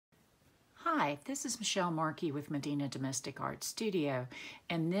Hi, this is Michelle Markey with Medina Domestic Art Studio,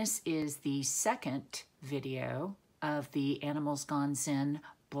 and this is the second video of the Animals Gone Zen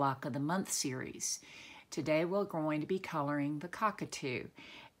Block of the Month series. Today we're going to be coloring the cockatoo.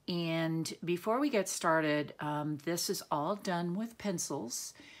 And before we get started, this is all done with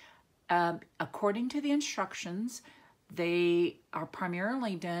pencils. According to the instructions, they are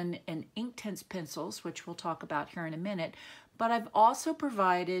primarily done in Inktense pencils, which we'll talk about here in a minute, but I've also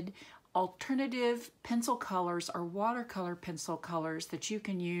provided alternative pencil colors or watercolor pencil colors that you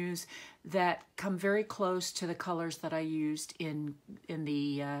can use that come very close to the colors that I used in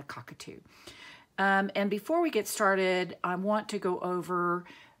the cockatoo. And before we get started, I want to go over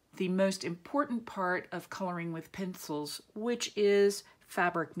the most important part of coloring with pencils, which is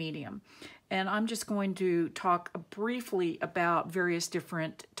fabric medium. And I'm just going to talk briefly about various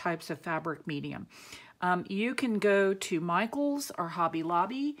different types of fabric medium. You can go to Michael's or Hobby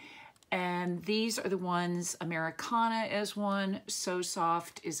Lobby, and these are the ones. Americana is one, So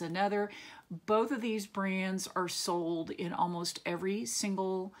Soft is another. Both of these brands are sold in almost every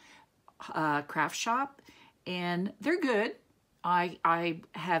single craft shop, and they're good. I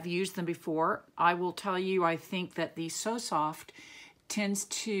have used them before. I will tell you, I think that the So Soft tends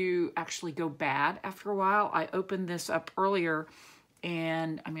to actually go bad after a while. I opened this up earlier,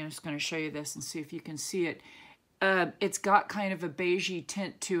 and I'm just going to show you this and see if you can see it. It's got kind of a beigey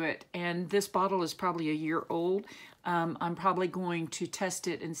tint to it, and this bottle is probably a year old. I'm probably going to test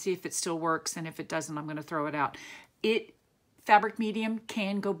it and see if it still works, and if it doesn't, I'm going to throw it out. Fabric medium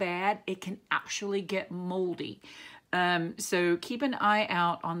can go bad. It can actually get moldy. So keep an eye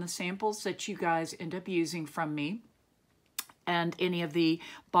out on the samples that you guys end up using from me and any of the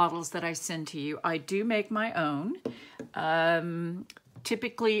bottles that I send to you. I do make my own.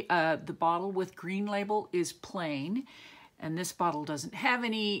 Typically, the bottle with green label is plain, and this bottle doesn't have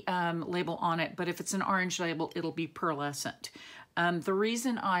any label on it, but if it's an orange label, it'll be pearlescent. The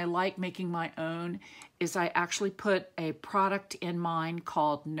reason I like making my own is I actually put a product in mine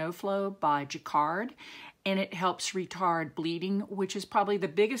called No Flow by Jacquard, and it helps retard bleeding, which is probably the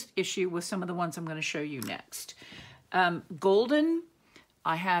biggest issue with some of the ones I'm going to show you next. Golden,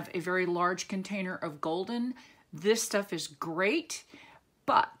 I have a very large container of Golden. This stuff is great,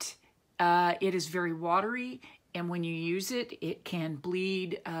 but it is very watery, and when you use it, it can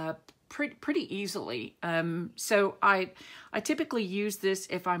bleed pretty easily. So I typically use this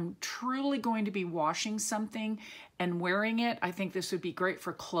if I'm truly going to be washing something and wearing it. I think this would be great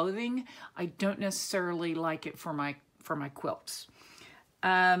for clothing. I don't necessarily like it for my quilts.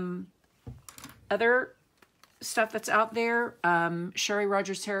 Other stuff that's out there, Sherry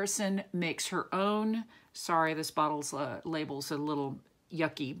Rogers Harrison makes her own. Sorry, this bottle's label's a little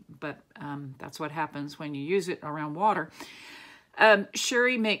yucky, but that's what happens when you use it around water.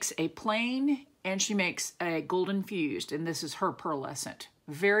 Sherry makes a plain, and she makes a gold infused, and this is her pearlescent.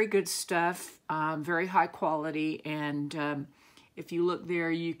 Very good stuff, very high quality, and if you look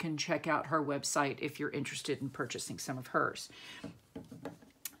there, you can check out her website if you're interested in purchasing some of hers.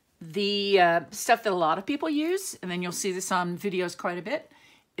 The stuff that a lot of people use, and then you'll see this on videos quite a bit,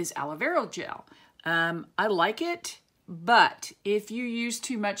 is aloe vera gel. I like it, but if you use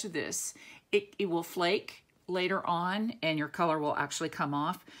too much of this, it will flake later on, and your color will actually come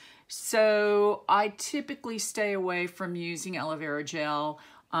off. So I typically stay away from using aloe vera gel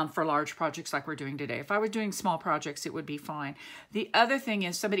for large projects like we're doing today. If I were doing small projects, it would be fine. The other thing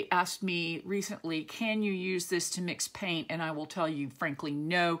is, somebody asked me recently, can you use this to mix paint? And I will tell you, frankly,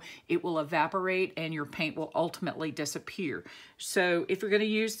 no. It will evaporate, and your paint will ultimately disappear. So if you're going to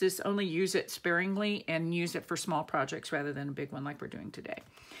use this, only use it sparingly and use it for small projects rather than a big one like we're doing today.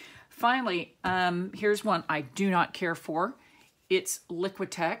 Finally, here's one I do not care for. It's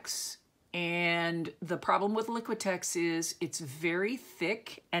Liquitex. And the problem with Liquitex is it's very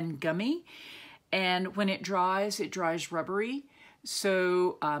thick and gummy, and when it dries rubbery.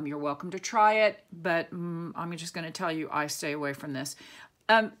 So you're welcome to try it, but I'm just going to tell you I stay away from this.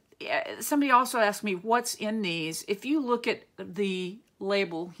 Somebody also asked me what's in these. If you look at the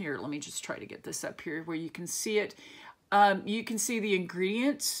label here, let me just try to get this up here where you can see it. You can see the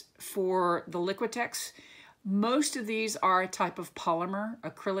ingredients for the Liquitex. Most of these are a type of polymer,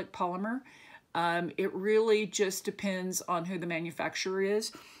 acrylic polymer. It really just depends on who the manufacturer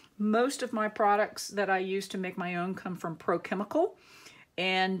is. Most of my products that I use to make my own come from Pro Chemical,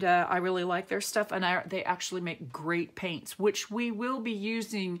 And I really like their stuff, and they actually make great paints, which we will be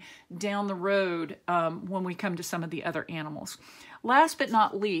using down the road when we come to some of the other animals. Last but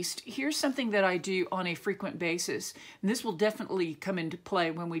not least, here's something that I do on a frequent basis, and this will definitely come into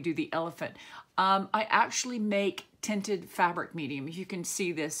play when we do the elephant. I actually make tinted fabric medium. You can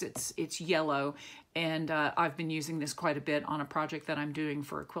see this, it's yellow, and I've been using this quite a bit on a project that I'm doing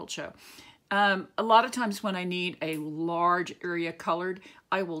for a quilt show. A lot of times when I need a large area colored,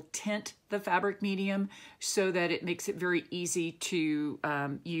 I will tint the fabric medium so that it makes it very easy to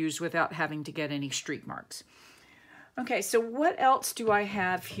use without having to get any streak marks. Okay, so what else do I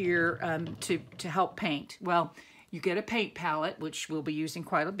have here to help paint? Well, you get a paint palette, which we'll be using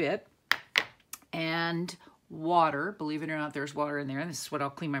quite a bit, and water. Believe it or not, there's water in there, and this is what I'll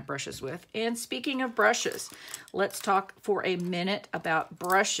clean my brushes with. And speaking of brushes, let's talk for a minute about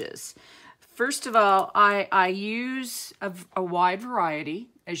brushes. First of all, I use a wide variety.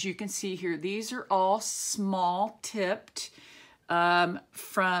 As you can see here, these are all small tipped,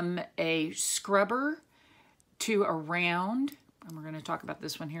 from a scrubber to a round, and we're going to talk about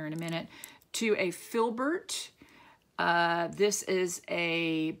this one here in a minute, to a filbert. This is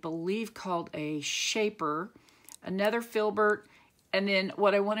believe called a shaper, another filbert, and then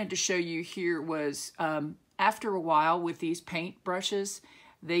what I wanted to show you here was after a while with these paint brushes,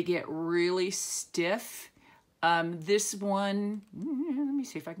 they get really stiff. This one, let me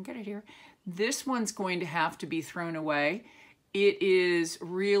see if I can get it here. This one's going to have to be thrown away. It is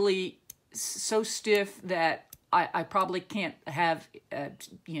really so stiff that I probably can't have,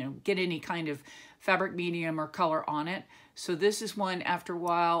 get any kind of fabric medium or color on it. So this is one after a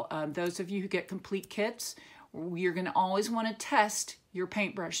while, those of you who get complete kits, you're gonna always wanna test your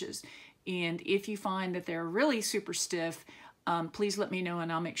paintbrushes. And if you find that they're really super stiff, please let me know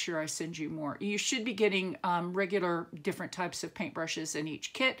and I'll make sure I send you more. You should be getting regular different types of paintbrushes in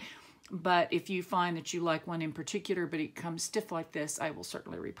each kit, but if you find that you like one in particular, but it comes stiff like this, I will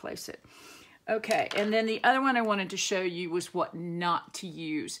certainly replace it. Okay, and then the other one I wanted to show you was what not to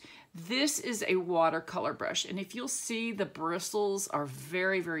use. This is a watercolor brush, and if you'll see, the bristles are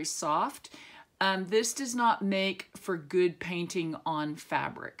very, very soft. This does not make for good painting on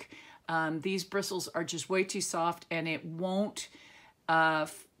fabric. These bristles are just way too soft, and it won't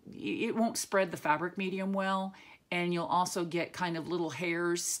spread the fabric medium well, and you'll also get kind of little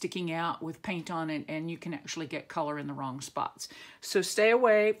hairs sticking out with paint on it, and you can actually get color in the wrong spots. So stay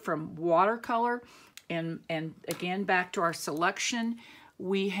away from watercolor, and again, back to our selection.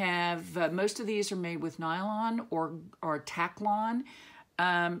 We have, most of these are made with nylon or Tacklon,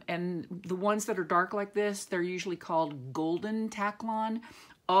 and the ones that are dark like this, they're usually called golden Tacklon,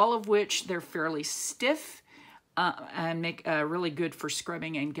 all of which they're fairly stiff, and make really good for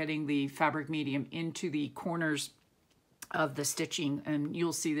scrubbing and getting the fabric medium into the corners of the stitching, and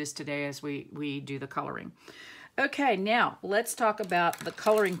you'll see this today as we do the coloring. Okay, now let's talk about the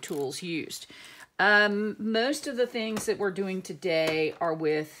coloring tools used. Most of the things that we're doing today are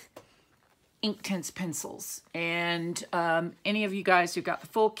with Inktense pencils, and any of you guys who got the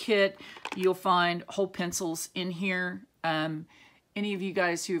full kit, you'll find whole pencils in here. Any of you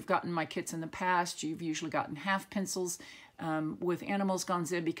guys who have gotten my kits in the past, you've usually gotten half pencils. With Animals Gone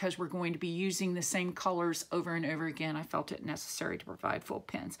Zen, because we're going to be using the same colors over and over again, I felt it necessary to provide full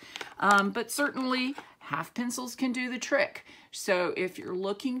pens. But certainly half pencils can do the trick. So if you're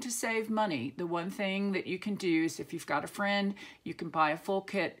looking to save money, the one thing that you can do is if you've got a friend, you can buy a full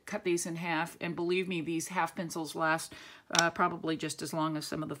kit, cut these in half, and believe me, these half pencils last probably just as long as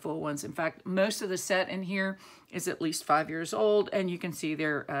some of the full ones. In fact, most of the set in here is at least 5 years old, and you can see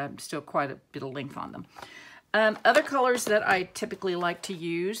they're still quite a bit of length on them. Other colors that I typically like to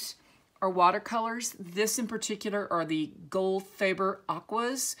use are watercolors. This in particular are the Gold Faber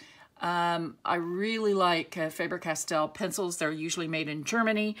Aquas. I really like Faber-Castell pencils. They're usually made in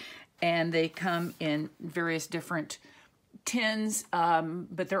Germany, and they come in various different tins,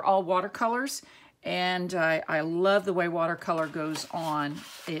 but they're all watercolors. And I love the way watercolor goes on.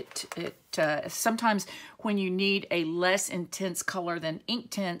 Sometimes when you need a less intense color than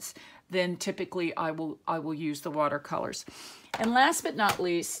Inktense, then typically I will use the watercolors. And last but not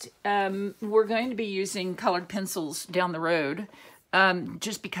least, we're going to be using colored pencils down the road,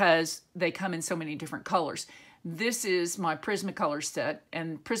 just because they come in so many different colors. This is my Prismacolor set,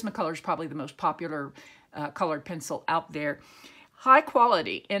 and Prismacolor is probably the most popular colored pencil out there. High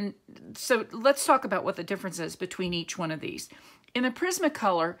quality, and so let's talk about what the difference is between each one of these. In a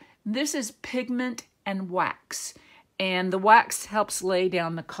Prismacolor, this is pigment and wax, and the wax helps lay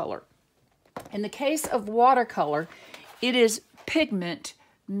down the color. In the case of watercolor, it is pigment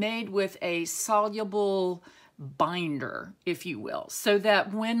made with a soluble binder, if you will, so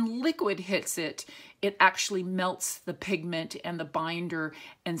that when liquid hits it, it actually melts the pigment and the binder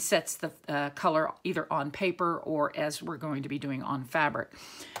and sets the color either on paper or, as we're going to be doing, on fabric.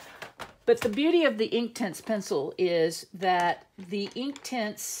 But the beauty of the Inktense pencil is that the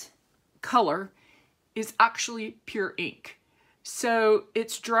Inktense color is actually pure ink. So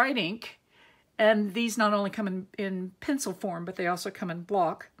it's dried ink, and these not only come in pencil form, but they also come in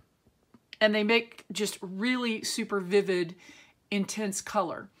block, and they make just really super vivid, intense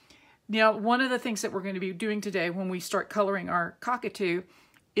color. Now, one of the things that we're going to be doing today when we start coloring our Cockatoo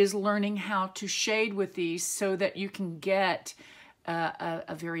is learning how to shade with these so that you can get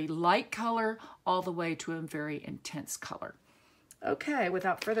a very light color all the way to a very intense color. Okay,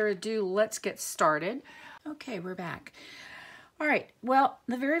 without further ado, let's get started. Okay, we're back. All right, well,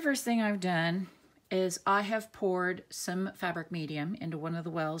 the very first thing I've done is I have poured some fabric medium into one of the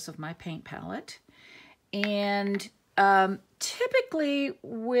wells of my paint palette. And typically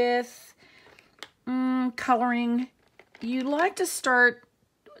with coloring, you like to start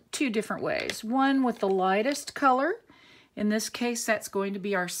two different ways. One with the lightest color. In this case, that's going to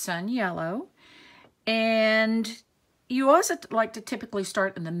be our sun yellow. And you also like to typically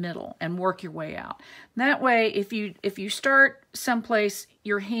start in the middle and work your way out. That way, if you start someplace,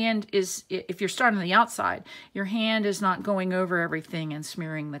 your hand is, if you're starting on the outside, your hand is not going over everything and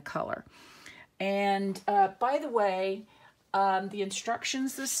smearing the color. And by the way, the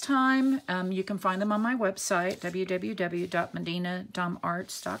instructions this time, you can find them on my website,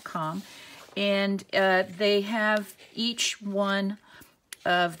 www.medinadomarts.com. And they have each one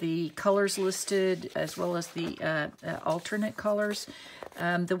of the colors listed, as well as the alternate colors.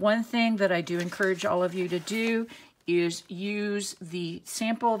 The one thing that I do encourage all of you to do is use the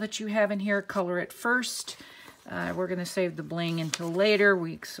sample that you have in here, color it first. We're going to save the bling until later,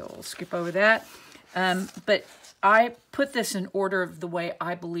 so we'll skip over that. But I put this in order of the way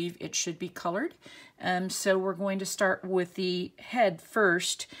I believe it should be colored. So we're going to start with the head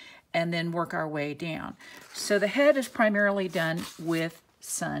first and then work our way down. So the head is primarily done with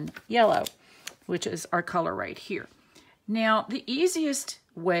sun yellow, which is our color right here. Now, the easiest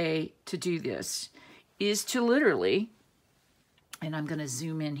way to do this is to literally, and I'm going to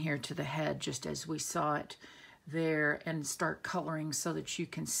zoom in here to the head just as we saw it there, and start coloring so that you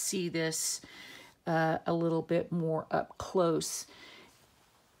can see this a little bit more up close.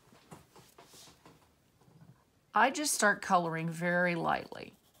 I just start coloring very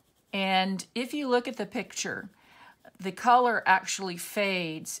lightly. And if you look at the picture, the color actually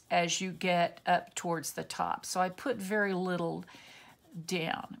fades as you get up towards the top. So I put very little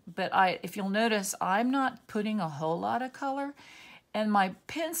down. But if you'll notice, I'm not putting a whole lot of color, and my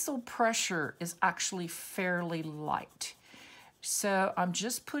pencil pressure is actually fairly light. So I'm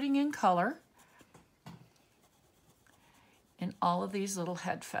just putting in color in all of these little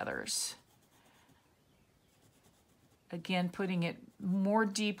head feathers. Again, putting it more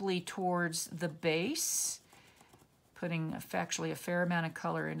deeply towards the base, putting actually a fair amount of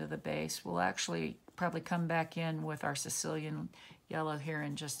color into the base. We'll actually probably come back in with our Sicilian yellow here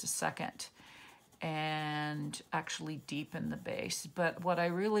in just a second and actually deepen the base. But what I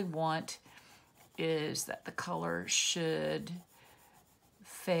really want is that the color should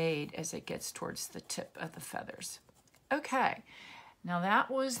fade as it gets towards the tip of the feathers. Okay, now that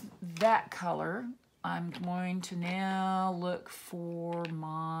was that color. I'm going to now look for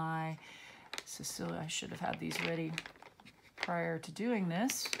my Sicilian. I should have had these ready prior to doing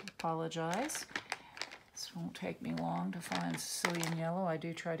this. Apologize. This won't take me long to find Sicilian yellow. I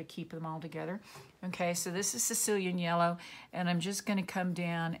do try to keep them all together. Okay, so this is Sicilian yellow, and I'm just going to come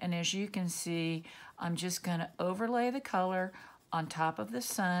down, and as you can see, I'm just going to overlay the color on top of the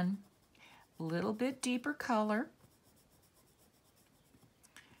sun, a little bit deeper color.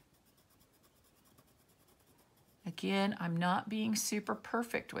 Again, I'm not being super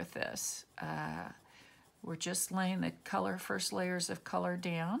perfect with this. We're just laying the first layers of color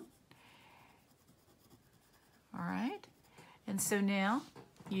down. All right, and so now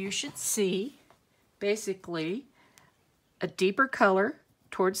you should see basically a deeper color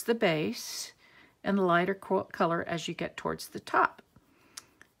towards the base and the lighter color as you get towards the top.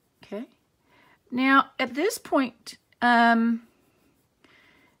 Okay, now at this point,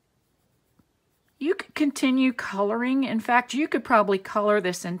 you could continue coloring. In fact, you could probably color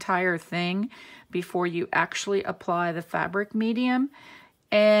this entire thing before you actually apply the fabric medium.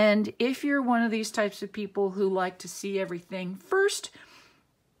 And if you're one of these types of people who like to see everything first,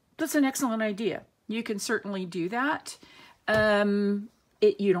 that's an excellent idea. You can certainly do that.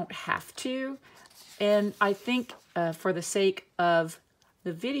 You don't have to. And I think for the sake of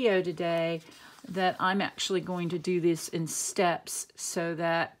the video today, that I'm actually going to do this in steps so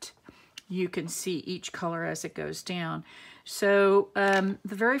that you can see each color as it goes down. So the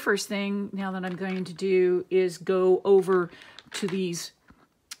very first thing now that I'm going to do is go over to these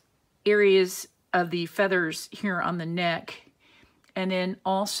areas of the feathers here on the neck, and then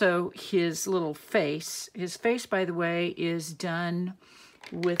also his little face. His face, by the way, is done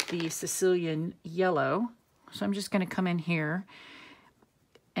with the Sicilian yellow. So I'm just going to come in here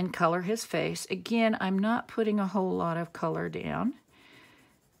and color his face. Again, I'm not putting a whole lot of color down.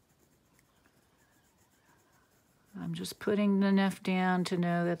 I'm just putting enough down to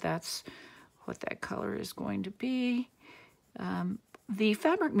know that that's what that color is going to be. The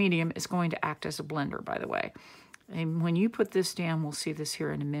fabric medium is going to act as a blender, by the way. And when you put this down, we'll see this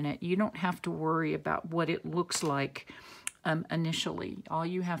here in a minute, you don't have to worry about what it looks like initially. All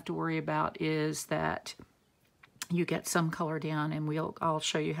you have to worry about is that you get some color down, and I'll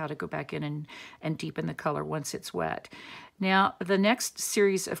show you how to go back in and deepen the color once it's wet. Now, the next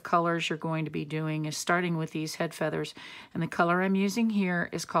series of colors you're going to be doing is starting with these head feathers, and the color I'm using here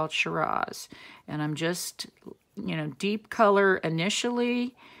is called Shiraz. And I'm just, you know, deep color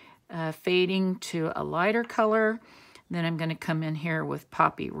initially, fading to a lighter color. Then I'm going to come in here with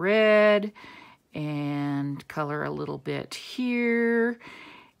poppy red and color a little bit here.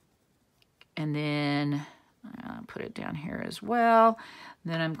 And then I'll put it down here as well.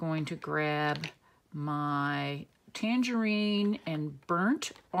 Then I'm going to grab my tangerine and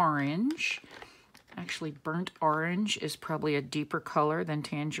burnt orange. Actually, burnt orange is probably a deeper color than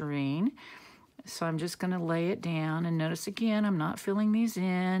tangerine. So I'm just going to lay it down, and notice again, I'm not filling these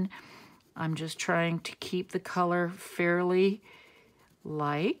in. I'm just trying to keep the color fairly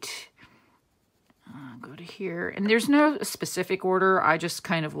light. I'll go to here, and there's no specific order. I just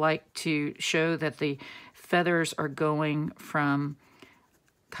kind of like to show that the feathers are going from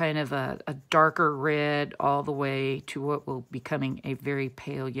kind of a darker red all the way to what will be becoming a very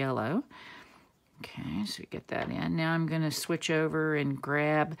pale yellow. Okay, so get that in. Now I'm going to switch over and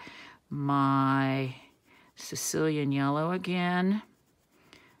grab my Sicilian yellow again.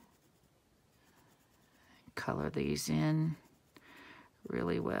 Color these in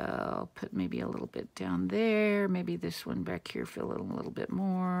really well. Put maybe a little bit down there. Maybe this one back here, fill it a little bit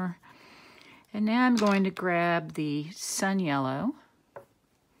more. And now I'm going to grab the sun yellow.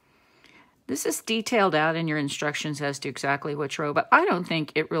 This is detailed out in your instructions as to exactly which row, but I don't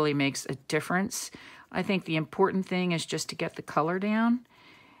think it really makes a difference. I think the important thing is just to get the color down.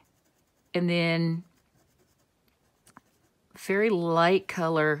 And then very light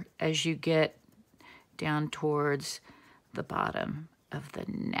color as you get down towards the bottom of the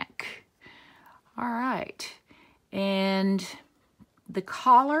neck. All right. And the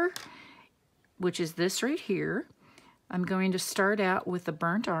collar, which is this right here, I'm going to start out with the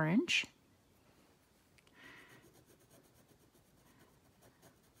burnt orange.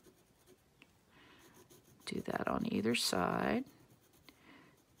 Do that on either side.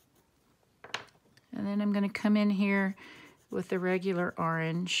 And then I'm going to come in here with the regular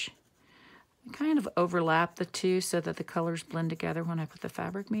orange. Kind of overlap the two so that the colors blend together when I put the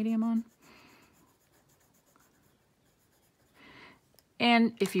fabric medium on.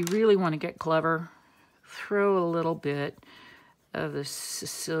 And if you really want to get clever, throw a little bit of the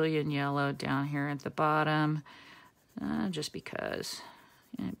Sicilian yellow down here at the bottom, just because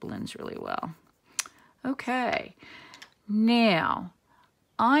it blends really well. Okay, now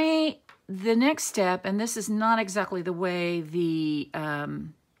the next step, and this is not exactly the way the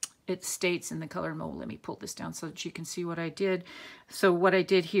it states in the color mold. Let me pull this down so that you can see what I did. So what I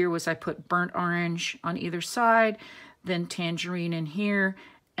did here was I put burnt orange on either side, then tangerine in here,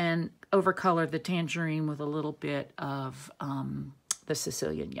 and overcolored the tangerine with a little bit of the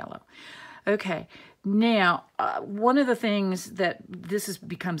Sicilian yellow. Okay, now one of the things that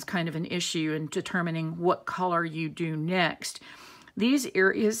becomes kind of an issue in determining what color you do next, these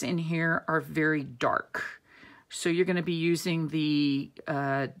areas in here are very dark. So you're going to be using the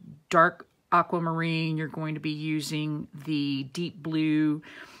dark aquamarine, you're going to be using the deep blue,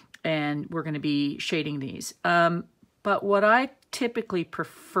 and we're going to be shading these. But what I typically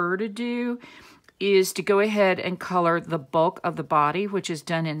prefer to do is to go ahead and color the bulk of the body, which is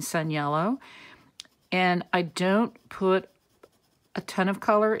done in sun yellow. And I don't put a ton of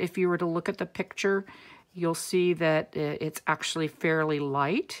color. If you were to look at the picture, you'll see that it's actually fairly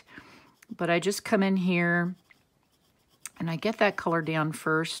light. But I just come in here and I get that color down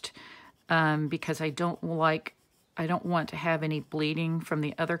first because I don't want to have any bleeding from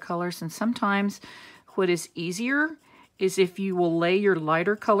the other colors. And sometimes what is easier is if you will lay your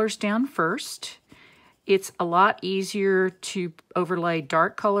lighter colors down first It's a lot easier to overlay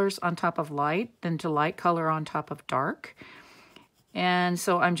dark colors on top of light than to light color on top of dark. And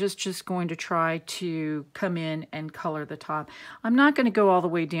so I'm just going to try to come in and color the top. I'm not going to go all the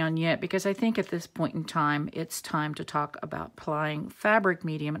way down yet because I think at this point in time, it's time to talk about applying fabric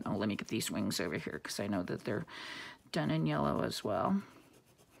medium. And oh, let me get these wings over here because I know that they're done in yellow as well.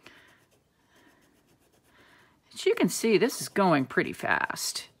 As you can see, this is going pretty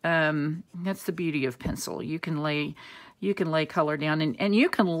fast. That's the beauty of pencil. You can lay color down and you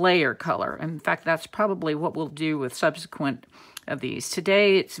can layer color. In fact, that's probably what we'll do with subsequent of these.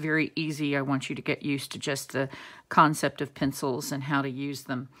 Today, it's very easy. I want you to get used to just the concept of pencils and how to use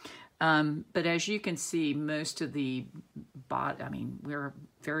them. But as you can see, most of the body, I mean, we're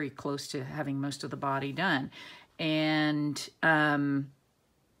very close to having most of the body done. And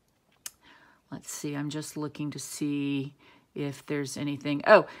let's see, I'm just looking to see if there's anything.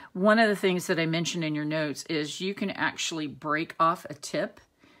 Oh, one of the things that I mentioned in your notes is you can actually break off a tip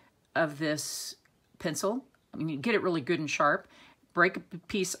of this pencil. I mean, you get it really good and sharp, break a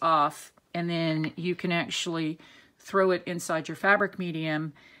piece off, and then you can actually throw it inside your fabric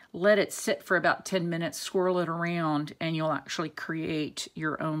medium, let it sit for about 10 minutes, swirl it around, and you'll actually create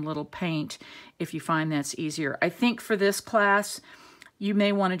your own little paint if you find that's easier. I think for this class, you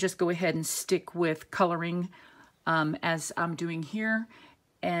may want to just go ahead and stick with coloring as I'm doing here,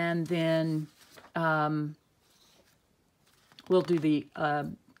 and then we'll do the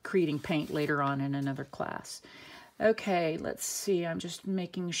creating paint later on in another class. Okay, let's see. I'm just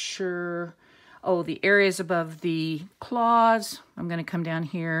making sure. Oh, the areas above the claws, I'm going to come down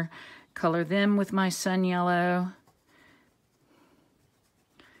here, color them with my sun yellow.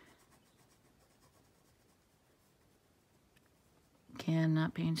 Again,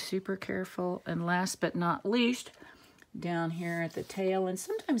 not being super careful. And last but not least, down here at the tail, and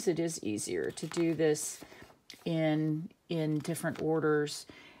sometimes it is easier to do this in different orders.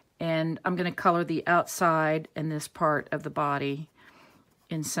 And I'm going to color the outside and this part of the body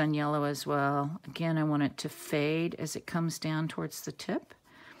in sun yellow as well. Again, I want it to fade as it comes down towards the tip.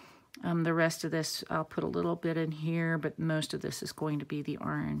 The rest of this, I'll put a little bit in here, but most of this is going to be the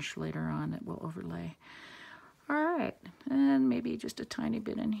orange later on that we'll overlay. All right, and maybe just a tiny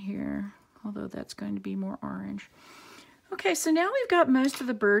bit in here, although that's going to be more orange. Okay, so now we've got most of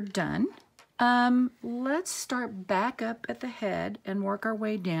the bird done. Let's start back up at the head and work our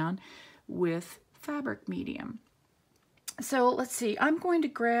way down with fabric medium. So let's see, I'm going to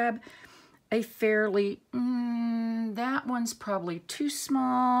grab a fairly, that one's probably too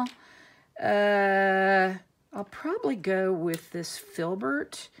small. I'll probably go with this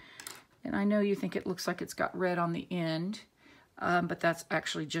filbert. And I know you think it looks like it's got red on the end, but that's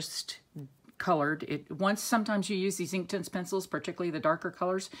actually just colored. Sometimes you use these Inktense pencils, particularly the darker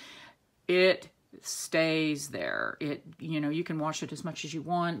colors, it stays there. You can wash it as much as you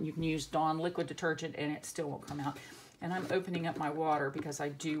want. You can use Dawn liquid detergent and it still won't come out. And I'm opening up my water because I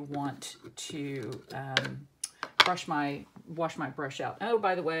do want to wash my brush out. Oh,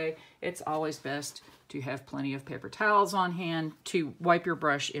 by the way, it's always best to have plenty of paper towels on hand to wipe your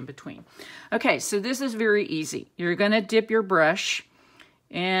brush in between. Okay, so this is very easy. You're gonna dip your brush,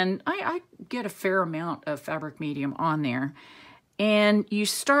 and I get a fair amount of fabric medium on there. And you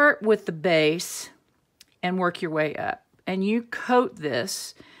start with the base and work your way up. And you coat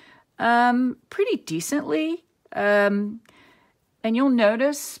this pretty decently. And you'll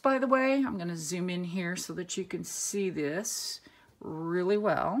notice, by the way, I'm going to zoom in here so that you can see this really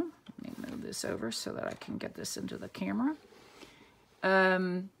well. Let me move this over so that I can get this into the camera.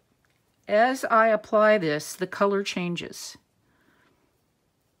 As I apply this, the color changes.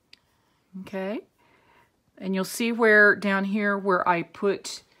 Okay? And you'll see where down here where I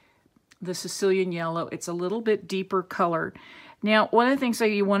put the Sicilian yellow, it's a little bit deeper colored. Now, one of the things that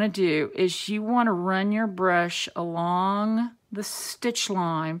you want to do is you want to run your brush along the stitch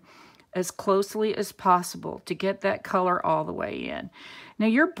line as closely as possible to get that color all the way in. Now,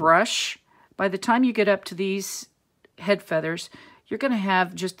 your brush, by the time you get up to these head feathers, you're going to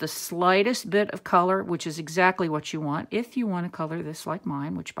have just the slightest bit of color, which is exactly what you want. If you want to color this like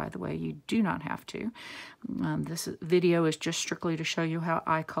mine, which, by the way, you do not have to. This video is just strictly to show you how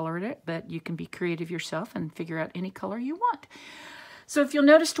I colored it, but you can be creative yourself and figure out any color you want. So if you'll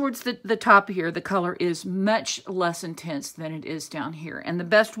notice towards the top here, the color is much less intense than it is down here. And the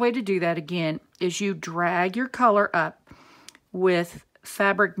best way to do that, again, is you drag your color up with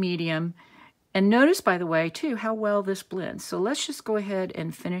fabric medium. And notice, by the way, too, how well this blends. So let's just go ahead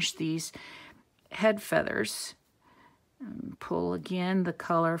and finish these head feathers. And pull, again, the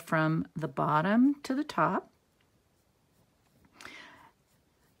color from the bottom to the top.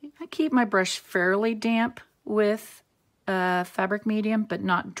 I keep my brush fairly damp with fabric medium, but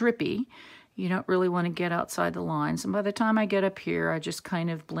not drippy. You don't really want to get outside the lines. And by the time I get up here, I just kind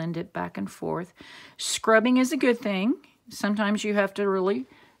of blend it back and forth. Scrubbing is a good thing. Sometimes you have to really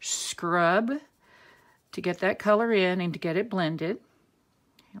scrub to get that color in and to get it blended.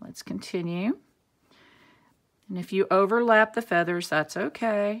 Okay, let's continue. And if you overlap the feathers, that's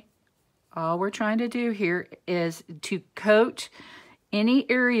okay. All we're trying to do here is to coat any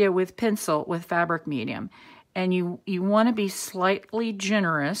area with pencil with fabric medium. And you want to be slightly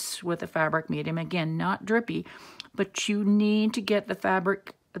generous with the fabric medium. Again, not drippy, but you need to get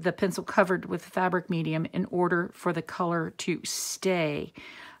the pencil covered with fabric medium in order for the color to stay.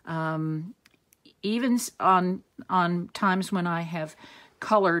 Even on times when I have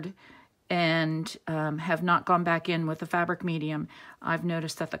colored and have not gone back in with the fabric medium, I've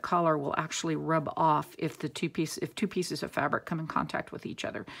noticed that the color will actually rub off if two pieces of fabric come in contact with each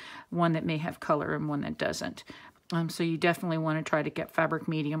other, one that may have color and one that doesn't. So you definitely want to try to get fabric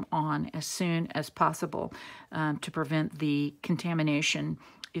medium on as soon as possible to prevent the contamination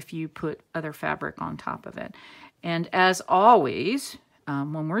if you put other fabric on top of it. And as always,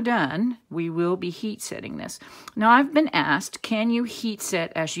 when we're done, we will be heat setting this. Now, I've been asked, can you heat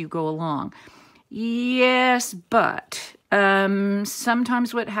set as you go along? Yes, but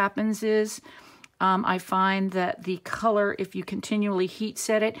sometimes what happens is I find that the color, if you continually heat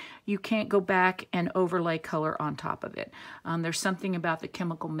set it, you can't go back and overlay color on top of it. There's something about the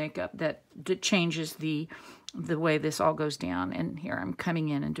chemical makeup that changes the way this all goes down. And here I'm coming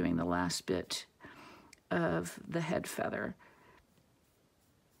in and doing the last bit of the head feather.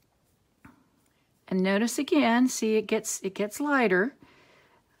 And notice again, see it gets lighter.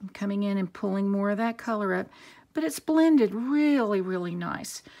 I'm coming in and pulling more of that color up, but it's blended really, really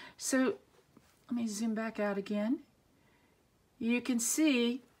nice. So let me zoom back out again. You can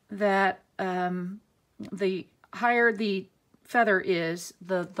see that the higher the feather is,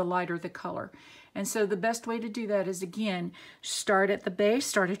 the lighter the color. And so the best way to do that is, again, start at the base,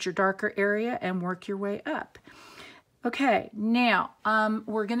 start at your darker area, and work your way up. Okay, now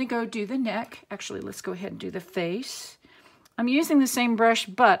we're going to go do the neck. Actually, let's go ahead and do the face. I'm using the same brush,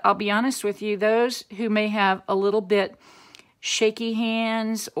 but I'll be honest with you, those who may have a little bit shaky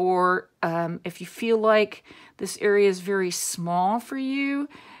hands, or if you feel like this area is very small for you,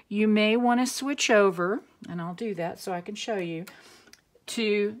 you may want to switch over, and I'll do that so I can show you,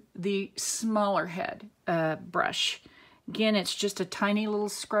 to the smaller head brush. Again, it's just a tiny little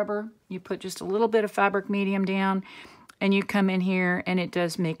scrubber. You put just a little bit of fabric medium down, and you come in here, and it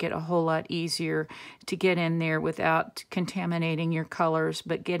does make it a whole lot easier to get in there without contaminating your colors,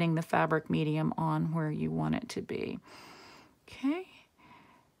 but getting the fabric medium on where you want it to be. Okay. Let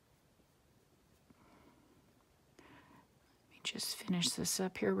me just finish this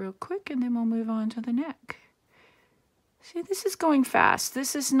up here real quick, and then we'll move on to the neck. See, this is going fast.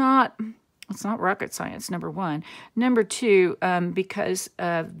 This is not... It's not rocket science, number one. Number two, because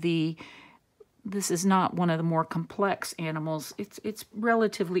of this is not one of the more complex animals, it's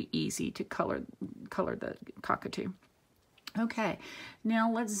relatively easy to color the cockatoo. Okay, now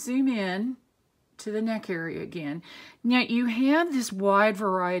let's zoom in to the neck area again. Now you have this wide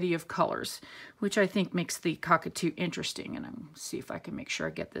variety of colors, which I think makes the cockatoo interesting. And I'm see if I can make sure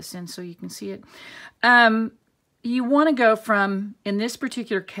I get this in so you can see it. You want to go from, in this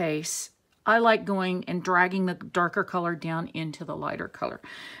particular case, I like going and dragging the darker color down into the lighter color.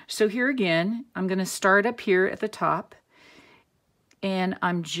 So here again, I'm going to start up here at the top, and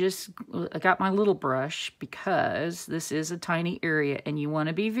I got my little brush because this is a tiny area, and you want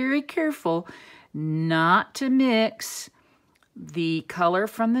to be very careful not to mix the color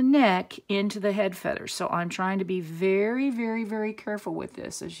from the neck into the head feathers. So I'm trying to be very, very, very careful with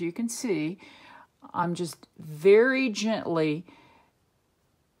this. As you can see, I'm just very gently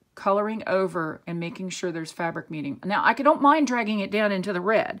coloring over and making sure there's fabric medium. Now, I don't mind dragging it down into the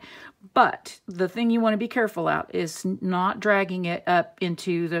red, but the thing you want to be careful about is not dragging it up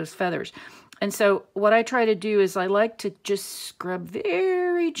into those feathers. And so what I try to do is I like to just scrub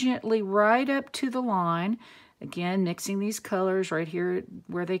very gently right up to the line. Again, mixing these colors right here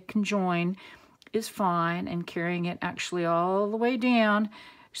where they conjoin is fine, and carrying it actually all the way down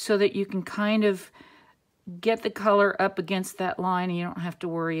so that you can kind of get the color up against that line, and you don't have to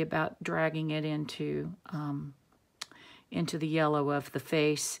worry about dragging it into the yellow of the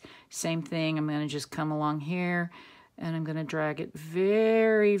face. Same thing, I'm going to just come along here, and I'm going to drag it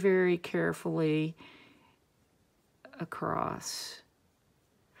very, very carefully across.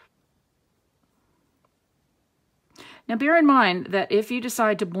 Now bear in mind that if you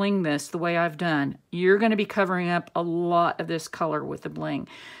decide to bling this the way I've done, you're going to be covering up a lot of this color with the bling.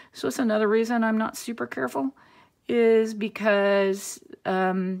 So it's another reason I'm not super careful, is because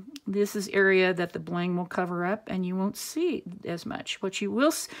this is area that the bling will cover up and you won't see as much. What you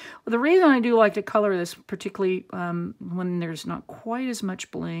will, the reason I do like to color this, particularly when there's not quite as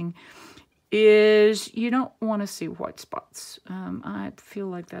much bling, is you don't want to see white spots. I feel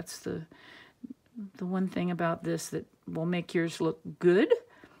like that's the one thing about this that will make yours look good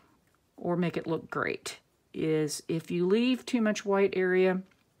or make it look great, is if you leave too much white area,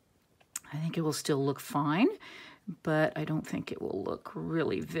 I think it will still look fine, but I don't think it will look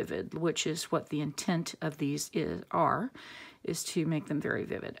really vivid, which is what the intent of these is to make them very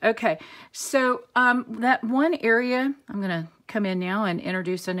vivid. Okay, so that one area, I'm going to come in now and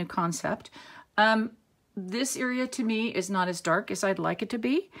introduce a new concept. This area to me is not as dark as I'd like it to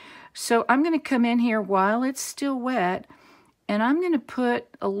be. So I'm going to come in here while it's still wet, and I'm going to put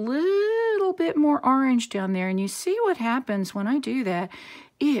a little bit more orange down there. And you see what happens when I do that?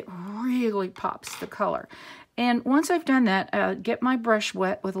 It really pops the color. And once I've done that, get my brush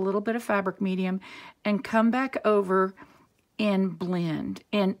wet with a little bit of fabric medium and come back over and blend.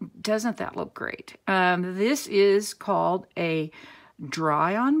 And doesn't that look great? This is called a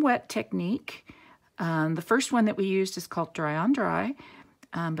dry on wet technique. The first one that we used is called dry on dry,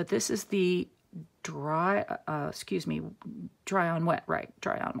 but this is the dry on wet, right?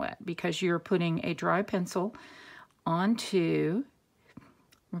 Dry on wet, because you're putting a dry pencil onto,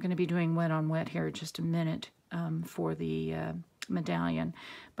 we're going to be doing wet on wet here in just a minute for the medallion,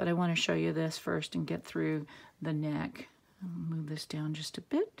 but I want to show you this first and get through the neck. I'll move this down just a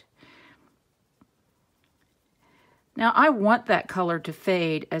bit. Now I want that color to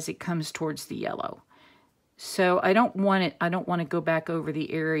fade as it comes towards the yellow. So I don't want to go back over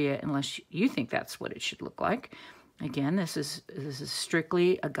the area unless you think that's what it should look like. Again, this is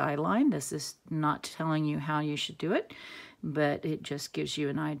strictly a guideline. This is not telling you how you should do it, but it just gives you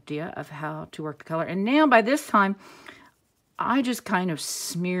an idea of how to work the color. And now by this time, I just kind of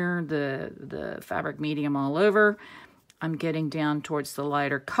smear the fabric medium all over. I'm getting down towards the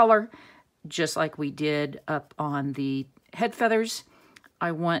lighter color, just like we did up on the head feathers.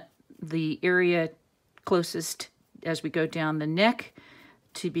 I want the area closest as we go down the neck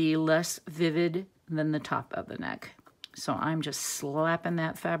to be less vivid than the top of the neck. So I'm just slapping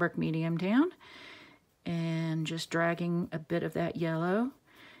that fabric medium down and just dragging a bit of that yellow.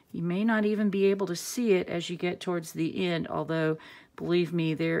 You may not even be able to see it as you get towards the end, although believe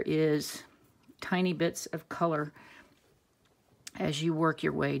me, there is tiny bits of color as you work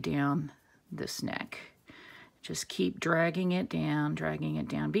your way down this neck. Just keep dragging it down, dragging it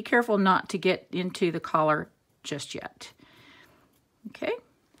down. Be careful not to get into the collar just yet. Okay,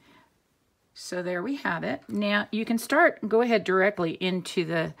 so there we have it. Now you can go ahead directly into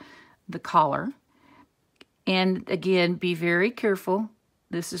the collar. And again, be very careful.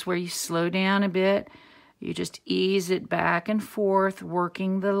 This is where you slow down a bit. You just ease it back and forth,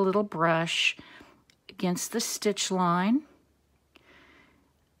 working the little brush against the stitch line.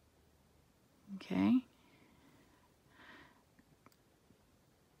 Okay.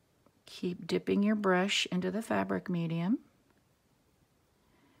 Keep dipping your brush into the fabric medium.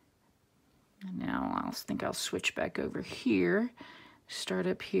 And now I think I'll switch back over here. Start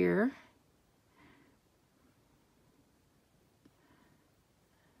up here.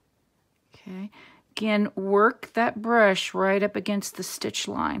 Okay. Again, work that brush right up against the stitch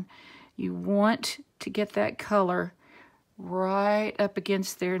line. You want to get that color right up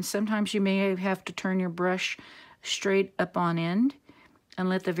against there, and sometimes you may have to turn your brush straight up on end and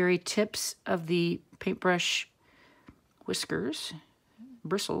let the very tips of the paintbrush bristles,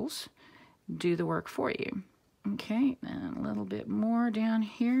 do the work for you. Okay, and a little bit more down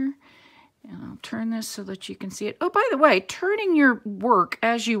here. And I'll turn this so that you can see it. Oh, by the way, turning your work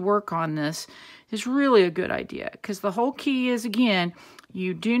as you work on this is really a good idea, because the whole key is, again,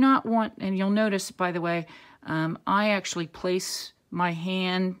 you do not want, and you'll notice, by the way, I actually place my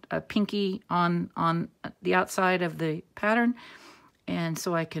hand, pinky, on the outside of the pattern, and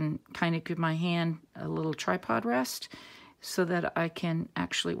so I can kind of give my hand a little tripod rest so that I can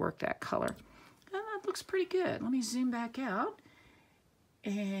actually work that color. And that looks pretty good. Let me zoom back out.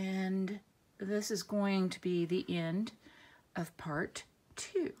 And this is going to be the end of part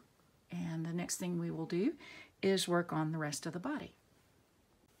 2. And the next thing we will do is work on the rest of the body.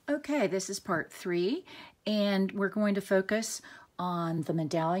 Okay, this is part 3, and we're going to focus on the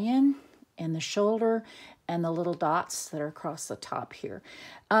medallion and the shoulder and the little dots that are across the top here.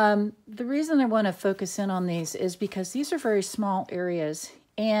 The reason I want to focus in on these is because these are very small areas,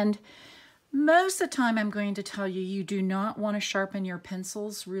 and Most of the time I'm going to tell you, you do not want to sharpen your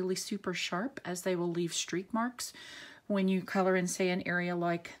pencils really super sharp, as they will leave streak marks when you color in, say, an area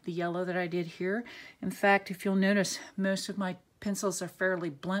like the yellow that I did here. In fact, if you'll notice, most of my pencils are fairly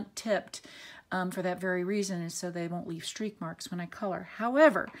blunt tipped for that very reason, and so they won't leave streak marks when I color.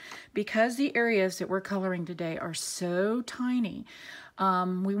 However, because the areas that we're coloring today are so tiny,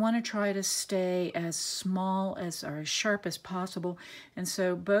 we want to try to stay as small as or as sharp as possible. And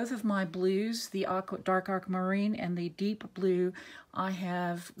so both of my blues, the dark aquamarine and the deep blue, I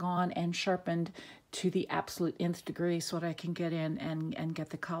have gone and sharpened to the absolute nth degree so that I can get in and get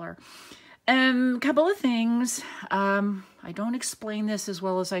the color. Couple of things. I don't explain this as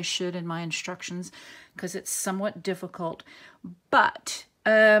well as I should in my instructions because it's somewhat difficult, but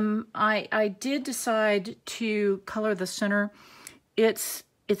I did decide to color the center. It's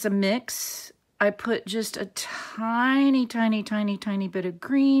a mix. I put just a tiny bit of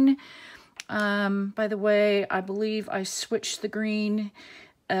green. By the way, I believe I switched the green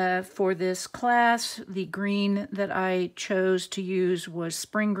for this class. The green that I chose to use was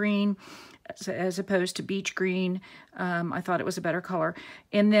spring green as opposed to beach green. I thought it was a better color.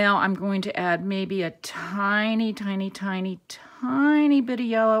 And now I'm going to add maybe a tiny bit of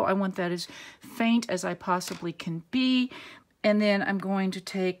yellow. I want that as faint as I possibly can be. And then I'm going to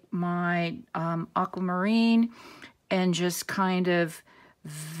take my aquamarine and just kind of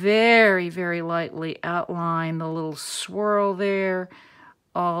very lightly outline the little swirl there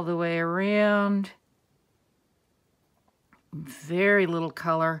all the way around. Very little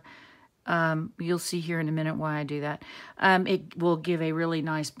color. You'll see here in a minute why I do that. It will give a really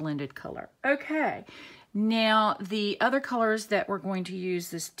nice blended color. Okay, now the other colors that we're going to use,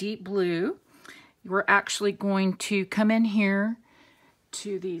 this deep blue, we're actually going to come in here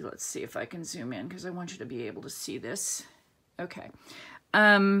to the, let's see if I can zoom in because I want you to be able to see this. Okay,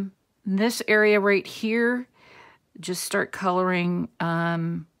 this area right here, just start coloring.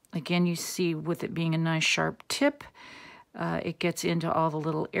 Again, you see with it being a nice sharp tip, it gets into all the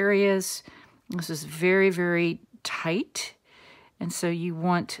little areas. This is very tight, and so you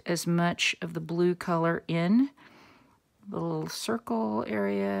want as much of the blue color in the little circle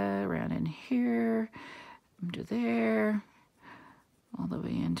area around in here, into there, all the way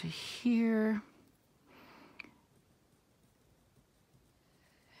into here.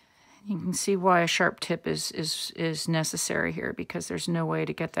 You can see why a sharp tip is necessary here, because there's no way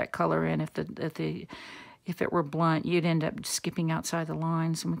to get that color in. If it were blunt, you'd end up skipping outside the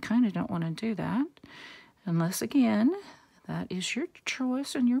lines, and we kind of don't want to do that, unless, again, that is your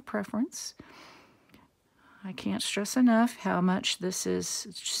choice and your preference. I can't stress enough how much this is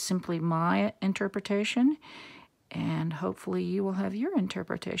simply my interpretation, and hopefully you will have your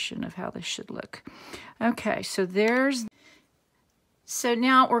interpretation of how this should look. Okay, so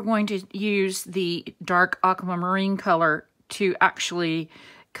now we're going to use the dark aquamarine color to actually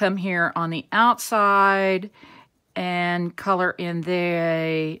come here on the outside and color in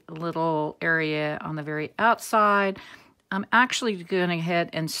the little area on the very outside. I'm actually going to go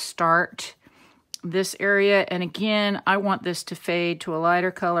ahead and start this area, and again, I want this to fade to a lighter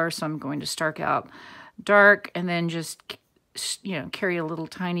color, so I'm going to start out dark and then just, you know, carry a little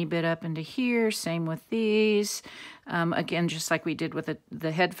tiny bit up into here. Same with these. Again, just like we did with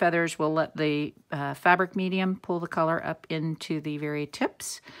the head feathers, we'll let the fabric medium pull the color up into the very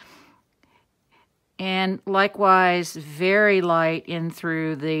tips. And likewise, very light in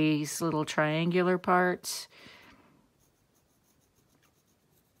through these little triangular parts.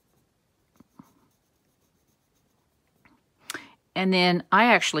 And then I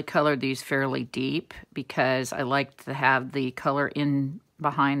actually colored these fairly deep because I like to have the color in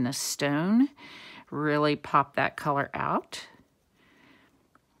behind the stone, really pop that color out.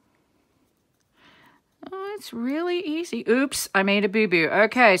 Oh, it's really easy. Oops, I made a boo-boo.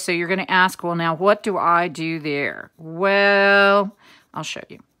 Okay, so you're going to ask, well, now what do I do there? Well, I'll show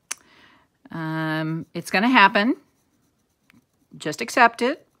you. It's going to happen. Just accept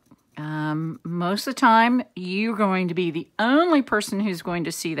it. Most of the time, you're going to be the only person who's going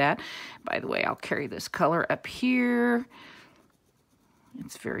to see that. By the way, I'll carry this color up here.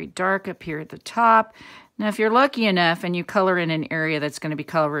 It's very dark up here at the top. Now, if you're lucky enough and you color in an area that's going to be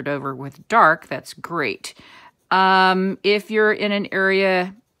colored over with dark, that's great. If you're in an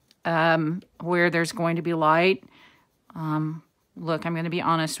area where there's going to be light, look, I'm going to be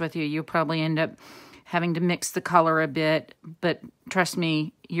honest with you. You'll probably end up having to mix the color a bit, but trust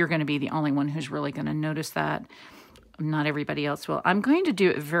me, you're going to be the only one who's really going to notice that. Not everybody else will. I'm going to do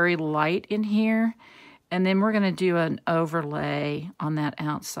it very light in here, And then we're going to do an overlay on that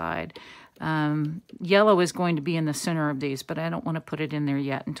outside. Yellow is going to be in the center of these, but I don't want to put it in there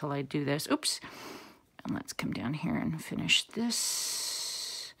yet until I do this. Oops. And let's come down here and finish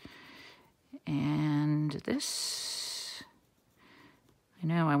this. And this. I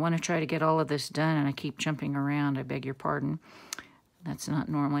know, I want to try to get all of this done, and I keep jumping around. I beg your pardon. That's not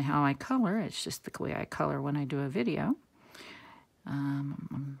normally how I color. It's just the way I color when I do a video.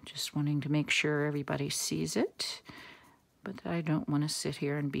 I'm just wanting to make sure everybody sees it, but I don't want to sit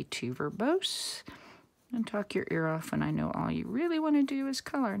here and be too verbose and talk your ear off when I know all you really want to do is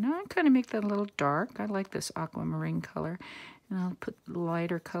color. Now I kind of make that a little dark. I like this aquamarine color, and I'll put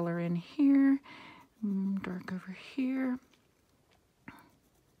lighter color in here, dark over here.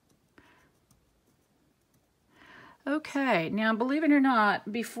 Okay, now believe it or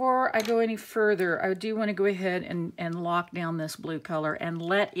not, before I go any further, I do want to go ahead and lock down this blue color and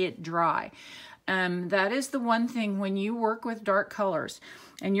let it dry. That is the one thing when you work with dark colors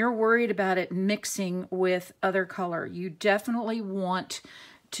and you're worried about it mixing with other color, you definitely want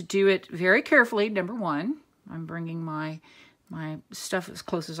to do it very carefully. Number one, I'm bringing my stuff as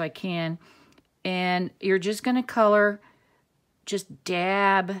close as I can, and you're just going to color, just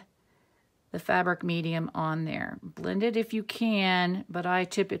dab the fabric medium on there. Blend it if you can, but I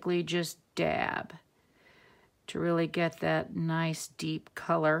typically just dab to really get that nice deep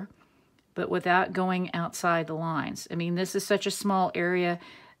color, but without going outside the lines. I mean, this is such a small area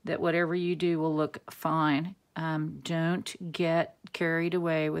that whatever you do will look fine. Don't get carried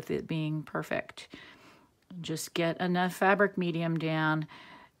away with it being perfect. Just get enough fabric medium down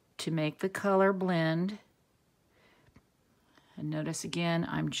to make the color blend. And notice again,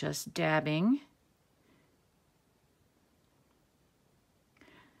 I'm just dabbing.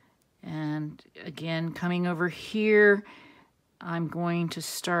 And again, coming over here, I'm going to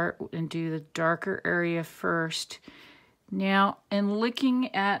start and do the darker area first. Now, in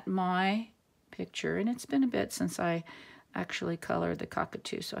looking at my picture, and it's been a bit since I actually colored the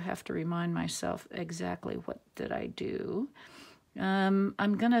cockatoo, so I have to remind myself exactly what did I do. I'm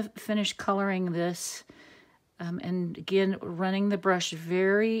gonna finish coloring this. And again, running the brush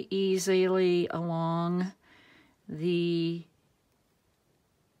very easily along the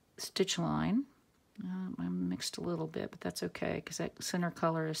stitch line. I mixed a little bit, but that's okay because that center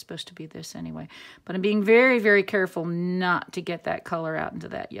color is supposed to be this anyway. But I'm being very, very careful not to get that color out into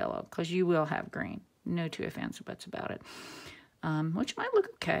that yellow because you will have green. No two ifs, ands, or buts about it. Which might look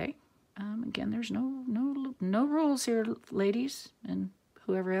okay. Again, there's no rules here, ladies, and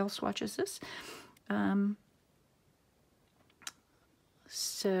whoever else watches this.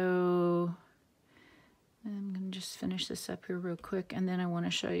 So I'm going to just finish this up here real quick, and then I want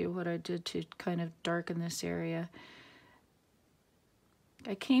to show you what I did to kind of darken this area.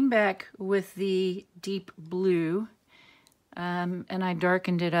 I came back with the deep blue, and I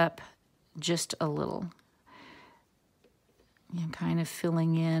darkened it up just a little. I'm kind of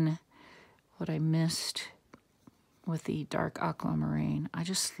filling in what I missed with the dark aquamarine. I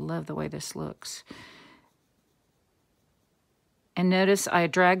just love the way this looks. And notice I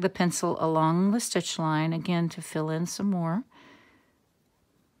drag the pencil along the stitch line again to fill in some more.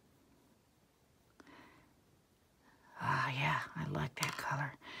 Ah, yeah, I like that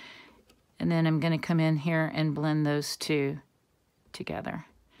color. And then I'm going to come in here and blend those two together.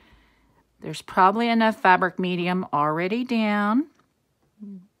 There's probably enough fabric medium already down.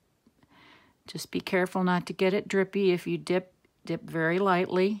 Just be careful not to get it drippy. If you dip very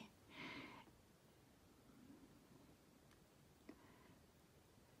lightly.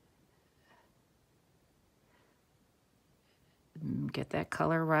 Get that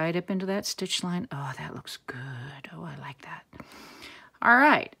color right up into that stitch line. Oh, that looks good. Oh, I like that. All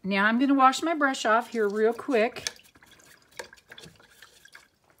right, now I'm going to wash my brush off here real quick.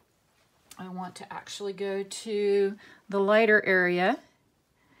 I want to actually go to the lighter area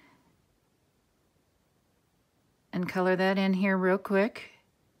and color that in here real quick.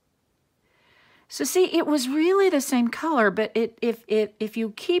 So see, it was really the same color, but if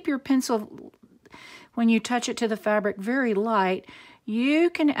you keep your pencil, when you touch it to the fabric, very light, you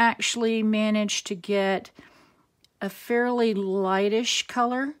can actually manage to get a fairly lightish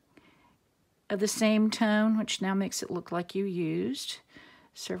color of the same tone, which now makes it look like you used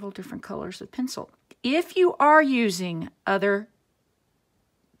several different colors of pencil. If you are using other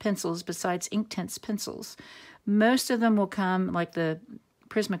pencils besides Inktense pencils, most of them will come, like the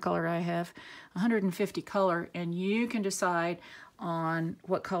Prismacolor I have, 150 color, and you can decide on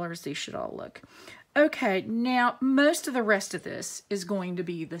what colors these should all look. Okay, now most of the rest of this is going to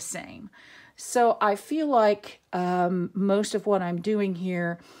be the same. So I feel like most of what I'm doing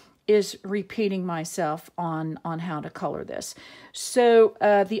here is repeating myself on how to color this. So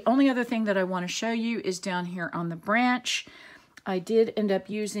the only other thing that I want to show you is down here on the branch. I did end up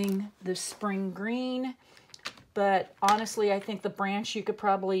using the spring green, but honestly, I think the branch you could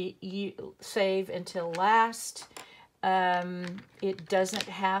probably save until last. It doesn't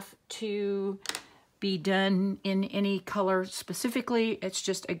have to be done in any color specifically. It's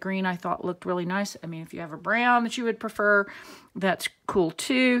just a green I thought looked really nice. I mean, if you have a brown that you would prefer, that's cool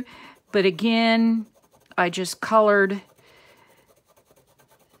too. But again, I just colored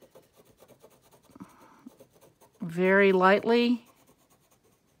very lightly.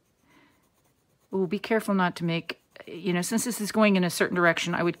 Ooh, be careful not to make, you know, since this is going in a certain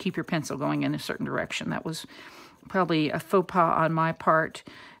direction, I would keep your pencil going in a certain direction. That was probably a faux pas on my part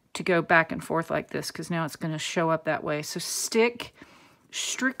to go back and forth like this, because now it's going to show up that way. So stick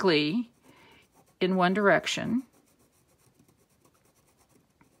strictly in one direction.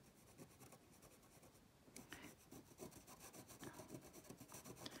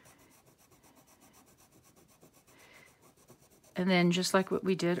 And then just like what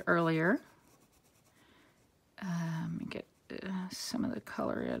we did earlier, get some of the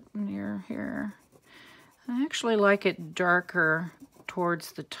color near here. I actually like it darker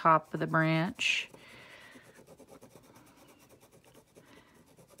towards the top of the branch.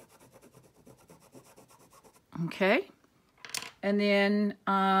 Okay, and then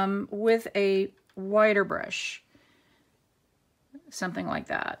with a wider brush, something like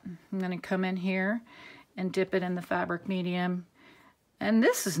that, I'm going to come in here and dip it in the fabric medium. And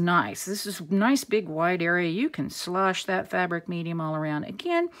this is nice. This is a nice big wide area. You can slosh that fabric medium all around.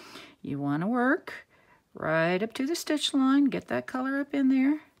 Again, you want to work right up to the stitch line. Get that color up in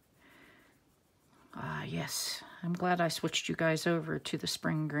there. Ah, yes. I'm glad I switched you guys over to the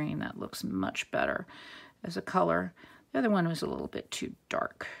spring green. That looks much better as a color. The other one was a little bit too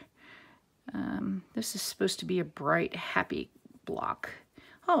dark. This is supposed to be a bright, happy block.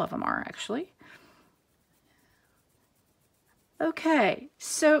 All of them are, actually. Okay,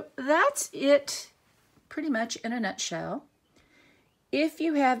 so that's it pretty much in a nutshell. If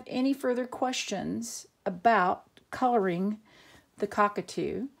you have any further questions about coloring the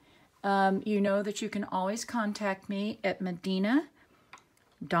Cockatoo, you know that you can always contact me at Medina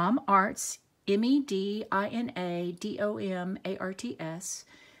Dom Arts, MEDINADOMARTS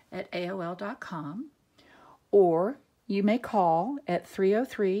at AOL.com, or you may call at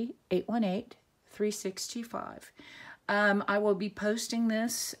 303-818-3625. I will be posting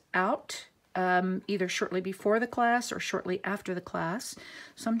this out either shortly before the class or shortly after the class.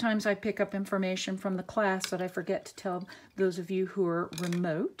 Sometimes I pick up information from the class that I forget to tell those of you who are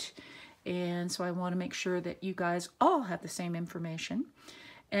remote. And so I want to make sure that you guys all have the same information.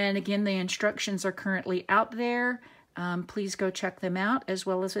 And again, the instructions are currently out there. Please go check them out as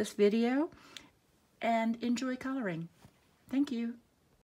well as this video. And enjoy coloring. Thank you.